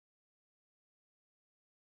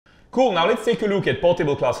Cool, now let's take a look at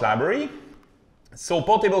portable class library. So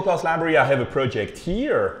portable class library, I have a project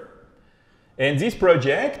here. And this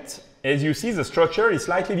project, as you see, the structure is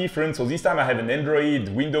slightly different. So this time I have an Android,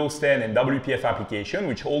 Windows 10, and WPF application,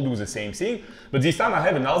 which all do the same thing. But this time I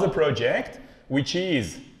have another project, which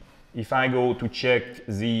is, if I go to check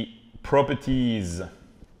the properties,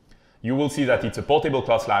 you will see that it's a portable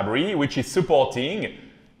class library, which is supporting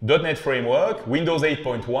 .NET Framework, Windows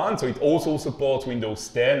 8.1, so it also supports Windows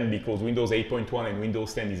 10 because Windows 8.1 and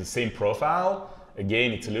Windows 10 is the same profile.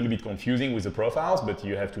 Again, it's a little bit confusing with the profiles, but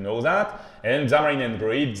you have to know that. And Xamarin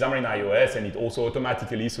Android, Xamarin iOS, and it also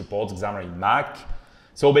automatically supports Xamarin Mac.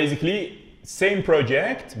 So basically, same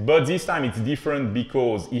project, but this time it's different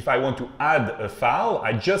because if I want to add a file,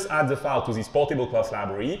 I just add the file to this portable class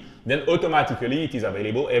library, then automatically it is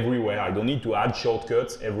available everywhere. I don't need to add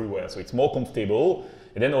shortcuts everywhere, so it's more comfortable.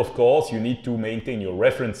 And then, of course, you need to maintain your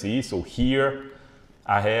references. So here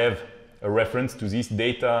I have a reference to this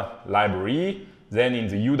data library. Then in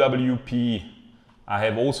the UWP, I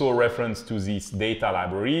have also a reference to this data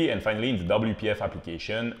library. And finally, in the WPF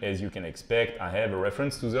application, as you can expect, I have a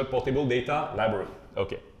reference to the portable data library.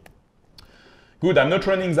 OK. Good, I'm not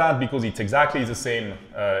running that because it's exactly the same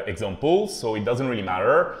example, so it doesn't really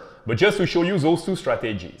matter. But just to show you those two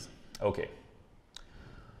strategies. OK.